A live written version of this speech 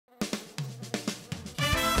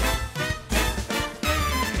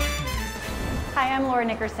I'm Laura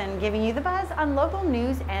Nickerson, giving you the buzz on local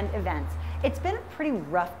news and events. It's been a pretty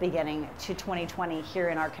rough beginning to 2020 here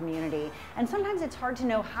in our community, and sometimes it's hard to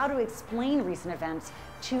know how to explain recent events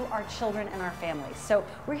to our children and our families. So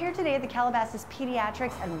we're here today at the Calabasas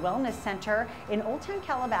Pediatrics and Wellness Center in Old Town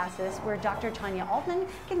Calabasas, where Dr. Tanya Altman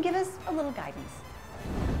can give us a little guidance.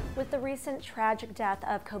 With the recent tragic death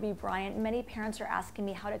of Kobe Bryant, many parents are asking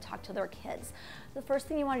me how to talk to their kids. The first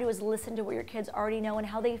thing you want to do is listen to what your kids already know and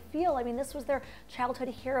how they feel. I mean, this was their childhood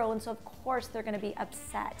hero, and so of course they're going to be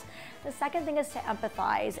upset. The second thing is to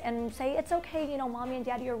empathize and say, it's okay, you know, mommy and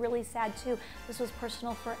daddy are really sad too. This was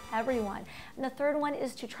personal for everyone. And the third one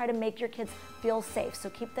is to try to make your kids feel safe. So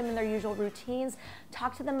keep them in their usual routines.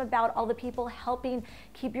 Talk to them about all the people helping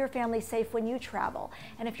keep your family safe when you travel.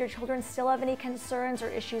 And if your children still have any concerns or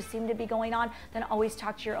issues seem to be going on, then always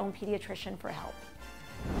talk to your own pediatrician for help.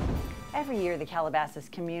 Every year, the Calabasas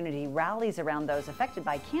community rallies around those affected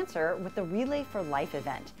by cancer with the Relay for Life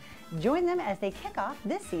event. Join them as they kick off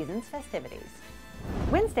this season's festivities.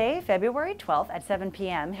 Wednesday, February 12th at 7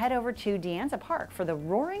 p.m., head over to De Anza Park for the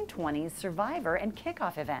Roaring 20s Survivor and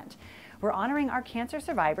Kickoff event. We're honoring our cancer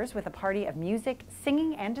survivors with a party of music,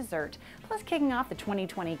 singing, and dessert, plus kicking off the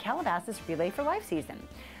 2020 Calabasas Relay for Life season.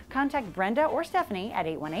 Contact Brenda or Stephanie at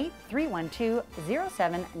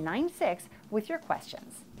 818-312-0796 with your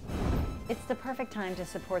questions. It's the perfect time to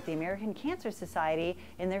support the American Cancer Society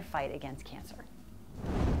in their fight against cancer.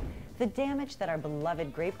 The damage that our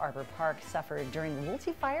beloved Grape Arbor Park suffered during the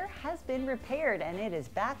Woolsey fire has been repaired, and it is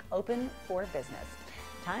back open for business.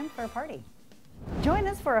 Time for a party. Join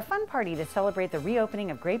us for a fun party to celebrate the reopening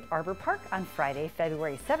of Grape Arbor Park on Friday,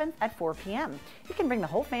 February 7th at 4 p.m. You can bring the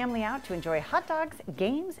whole family out to enjoy hot dogs,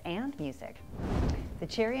 games, and music. The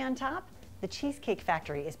cherry on top, the Cheesecake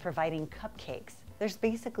Factory is providing cupcakes. There's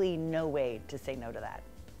basically no way to say no to that.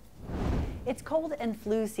 It's cold and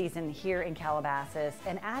flu season here in Calabasas,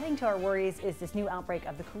 and adding to our worries is this new outbreak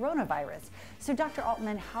of the coronavirus. So Dr.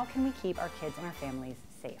 Altman, how can we keep our kids and our families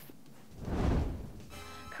safe?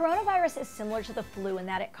 Coronavirus is similar to the flu in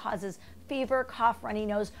that it causes fever, cough, runny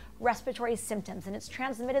nose, respiratory symptoms, and it's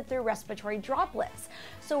transmitted through respiratory droplets.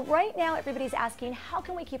 So right now, everybody's asking, how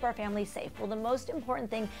can we keep our families safe? Well, the most important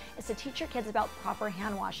thing is to teach your kids about proper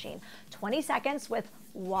hand washing. 20 seconds with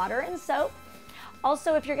water and soap.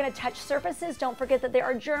 Also, if you're going to touch surfaces, don't forget that there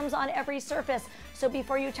are germs on every surface. So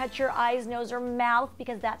before you touch your eyes, nose, or mouth,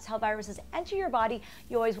 because that's how viruses enter your body,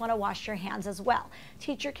 you always want to wash your hands as well.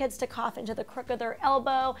 Teach your kids to cough into the crook of their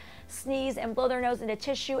elbow, sneeze and blow their nose into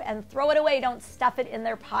tissue, and throw it away. Don't stuff it in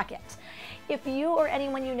their pocket. If you or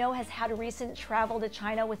anyone you know has had recent travel to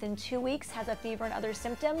China within 2 weeks, has a fever and other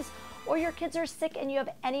symptoms, or your kids are sick and you have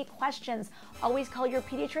any questions, always call your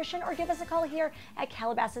pediatrician or give us a call here at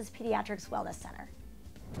Calabasas Pediatrics Wellness Center.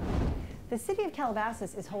 The City of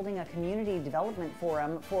Calabasas is holding a community development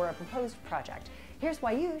forum for a proposed project. Here's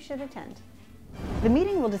why you should attend. The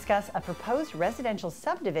meeting will discuss a proposed residential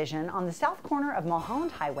subdivision on the south corner of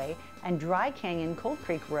Mulholland Highway and Dry Canyon Cold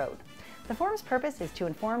Creek Road. The forum's purpose is to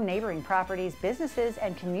inform neighboring properties, businesses,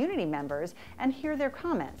 and community members and hear their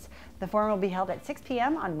comments. The forum will be held at 6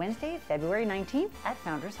 p.m. on Wednesday, February 19th at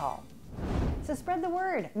Founders Hall. So spread the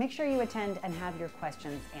word. Make sure you attend and have your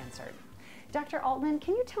questions answered. Dr. Altman,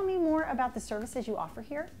 can you tell me more about the services you offer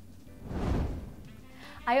here?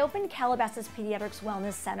 I opened Calabasas Pediatrics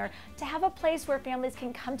Wellness Center to have a place where families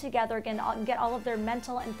can come together again and get all of their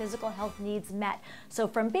mental and physical health needs met. So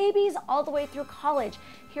from babies all the way through college,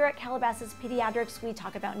 here at Calabasas Pediatrics, we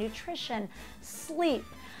talk about nutrition, sleep,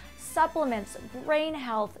 supplements, brain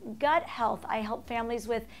health, gut health. I help families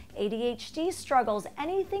with ADHD struggles,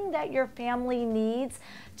 anything that your family needs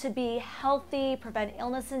to be healthy, prevent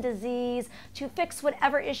illness and disease, to fix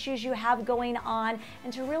whatever issues you have going on,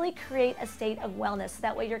 and to really create a state of wellness so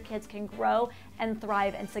that way your kids can grow and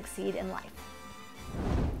thrive and succeed in life.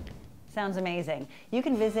 Sounds amazing. You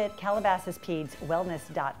can visit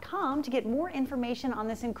calabasaspedswellness.com to get more information on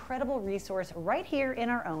this incredible resource right here in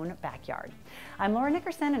our own backyard. I'm Laura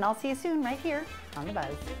Nickerson, and I'll see you soon right here on The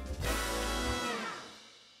Buzz.